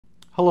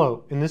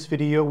Hello, in this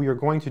video we are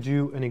going to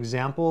do an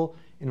example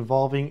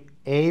involving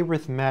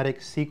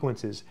arithmetic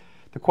sequences.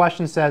 The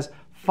question says,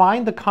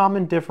 find the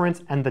common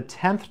difference and the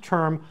 10th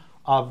term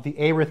of the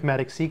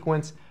arithmetic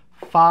sequence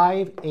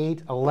 5,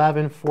 8,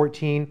 11,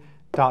 14, ...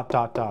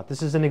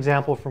 This is an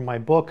example from my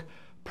book,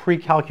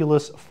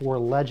 Pre-Calculus for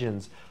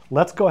Legends.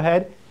 Let's go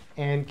ahead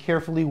and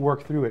carefully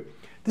work through it.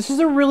 This is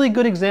a really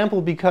good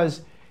example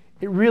because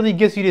it really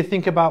gets you to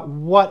think about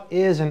what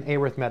is an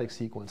arithmetic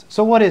sequence.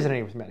 So what is an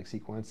arithmetic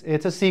sequence?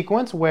 It's a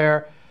sequence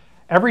where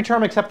every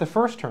term except the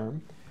first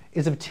term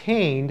is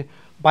obtained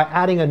by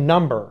adding a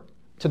number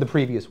to the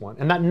previous one.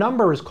 And that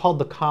number is called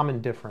the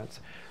common difference.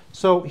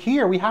 So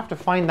here we have to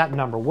find that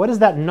number. What is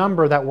that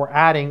number that we're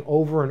adding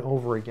over and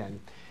over again?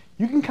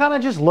 You can kind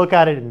of just look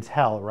at it and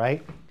tell,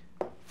 right?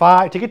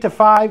 5, to get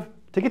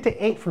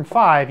to 8 from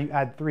 5, you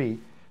add 3.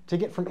 To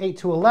get from 8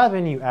 to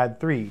 11, you add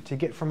 3. To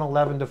get from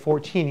 11 to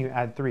 14, you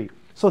add 3.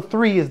 So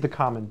 3 is the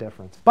common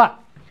difference. But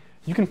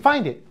you can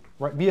find it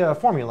right via a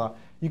formula.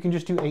 You can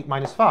just do 8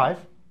 minus 5,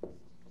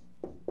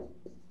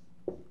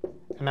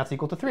 and that's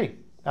equal to 3.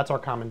 That's our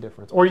common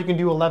difference. Or you can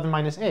do 11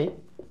 minus 8,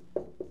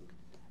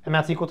 and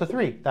that's equal to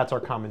 3. That's our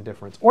common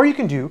difference. Or you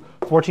can do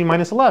 14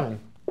 minus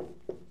 11,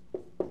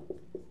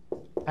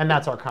 and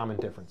that's our common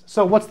difference.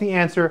 So what's the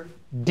answer?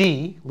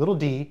 D, little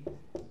d,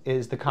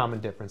 is the common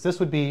difference. This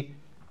would be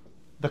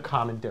the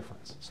common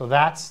difference. So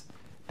that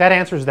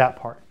answers that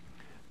part.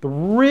 The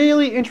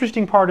really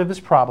interesting part of this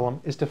problem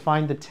is to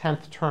find the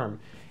 10th term.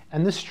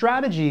 And the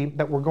strategy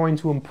that we're going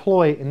to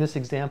employ in this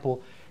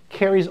example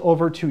carries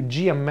over to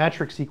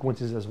geometric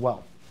sequences as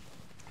well.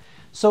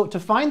 So to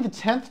find the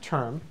 10th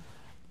term,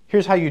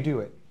 here's how you do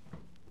it.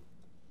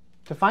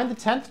 To find the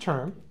 10th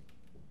term,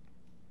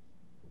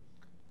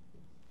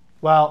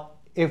 well,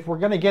 if we're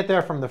going to get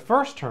there from the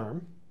first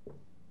term,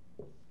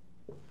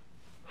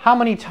 how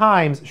many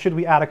times should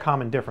we add a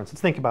common difference?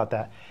 Let's think about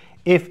that.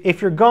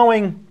 If you're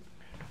going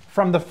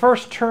from the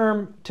first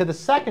term to the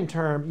second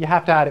term, you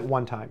have to add it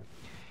 1 time.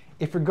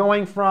 If you're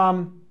going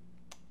from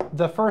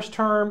the first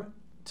term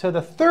to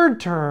the third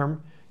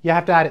term, you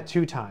have to add it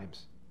 2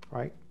 times,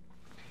 right?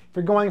 If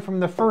you're going from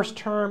the first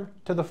term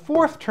to the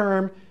fourth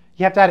term,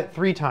 you have to add it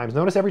 3 times.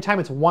 Notice every time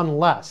it's 1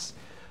 less.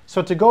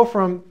 So to go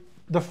from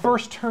the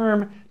first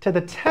term to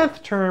the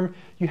 10th term,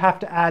 you have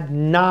to add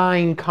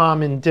 9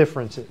 common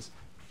differences.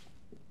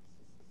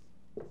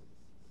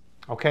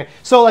 Okay,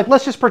 so like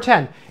let's just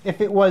pretend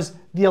if it was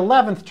the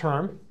 11th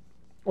term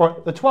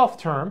or the 12th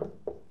term,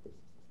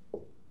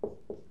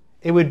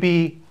 it would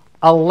be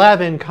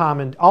 11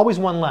 common, always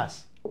 1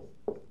 less.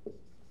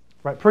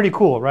 Right, pretty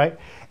cool, right?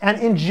 And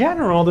in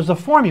general, there's a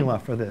formula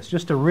for this,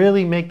 just to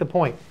really make the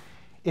point.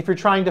 If you're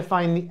trying to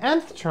find the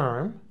nth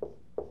term,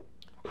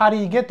 how do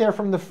you get there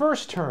from the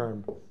first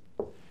term?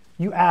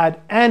 You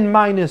add n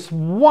minus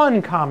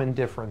 1 common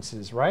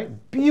differences, right?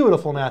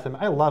 Beautiful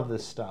mathematics. I love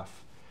this stuff.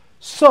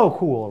 So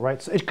cool,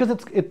 right? Because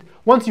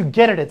once you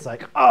get it, it's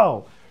like,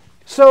 oh.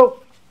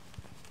 So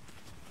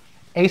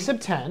a sub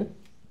 10,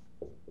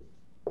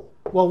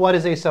 well, what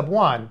is a sub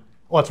 1?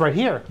 Well, it's right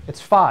here. It's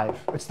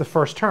 5. It's the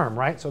first term,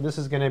 right? So this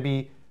is going to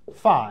be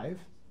 5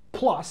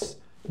 plus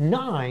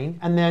 9,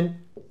 and then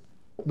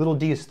little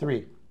d is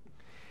 3.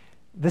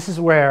 This is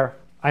where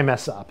I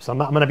mess up, so I'm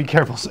going to be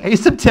careful. So a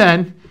sub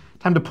 10,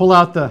 time to pull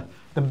out the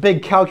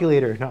big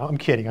calculator. No, I'm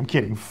kidding, I'm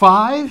kidding.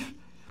 5,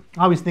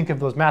 I always think of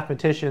those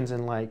mathematicians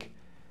in like,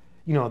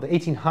 you know, the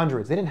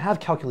 1800s. They didn't have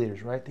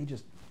calculators, right? They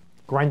just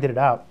grinded it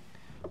out.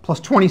 Plus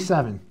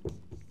 27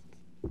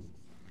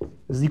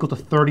 is equal to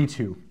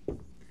 32.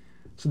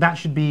 So that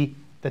should be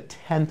the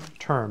 10th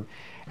term.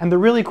 And the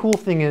really cool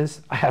thing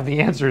is I have the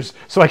answers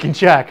so I can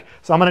check.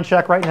 So I'm going to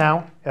check right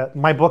now.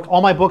 My book,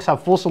 all my books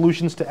have full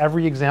solutions to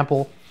every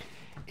example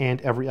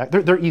and every,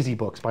 they're easy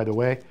books, by the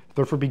way.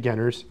 They're for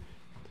beginners.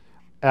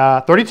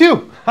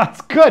 32,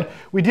 that's good.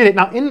 We did it.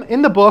 Now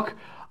in the book,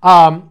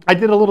 I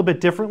did it a little bit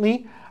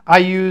differently. I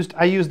used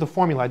the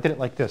formula. I did it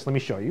like this. Let me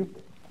show you,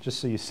 just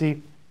so you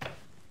see.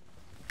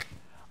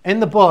 In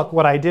the book,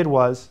 what I did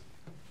was,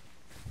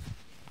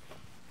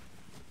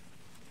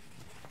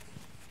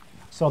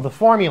 so the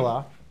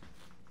formula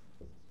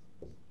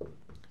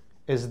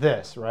is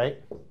this,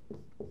 right?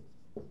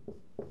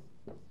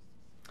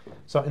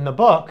 So in the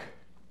book,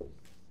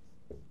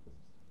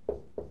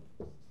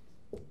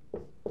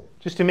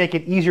 just to make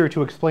it easier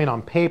to explain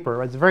on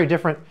paper, it's very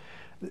different.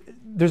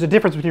 There's a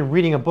difference between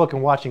reading a book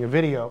and watching a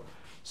video.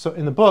 So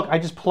in the book, I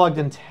just plugged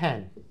in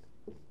 10.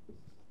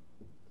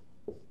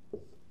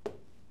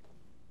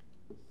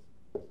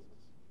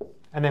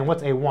 And then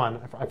what's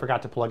A1? I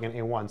forgot to plug in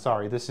A1.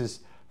 Sorry, this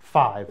is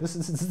 5.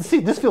 See,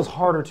 this feels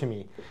harder to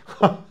me.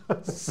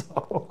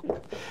 So,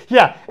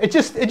 yeah, it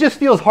just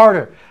feels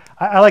harder.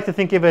 I like to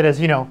think of it as,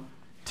 you know,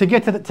 to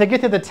get to the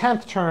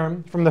 10th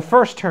term from the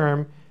first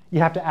term, you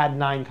have to add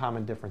 9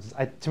 common differences.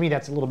 To me,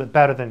 that's a little bit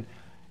better than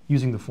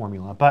using the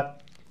formula.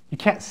 But you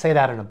can't say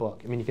that in a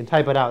book. I mean, you can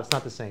type it out. It's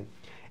not the same.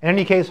 In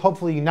any case,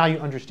 hopefully now you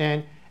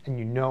understand and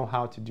you know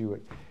how to do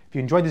it. If you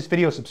enjoyed this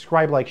video,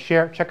 subscribe, like,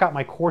 share. Check out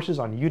my courses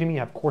on Udemy. I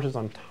have courses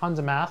on tons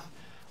of math.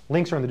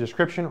 Links are in the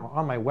description or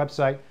on my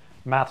website.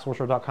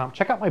 mathsourceworld.com.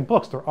 Check out my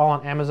books. They're all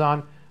on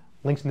Amazon.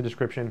 Links in the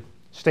description.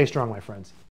 Stay strong, my friends.